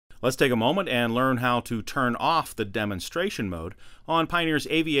Let's take a moment and learn how to turn off the demonstration mode on Pioneer's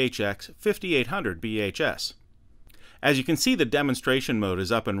AVH-X5800BHS. As you can see, the demonstration mode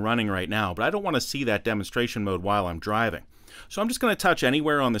is up and running right now, but I don't want to see that demonstration mode while I'm driving. So I'm just going to touch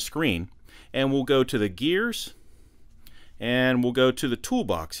anywhere on the screen, and we'll go to the gears, and we'll go to the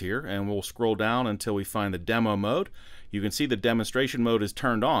toolbox here, and we'll scroll down until we find the demo mode. You can see the demonstration mode is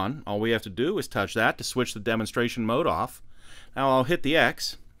turned on. All we have to do is touch that to switch the demonstration mode off. Now I'll hit the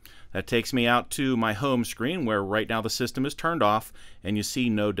X. That takes me out to my home screen where right now the system is turned off and you see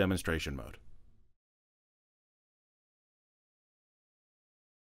no demonstration mode.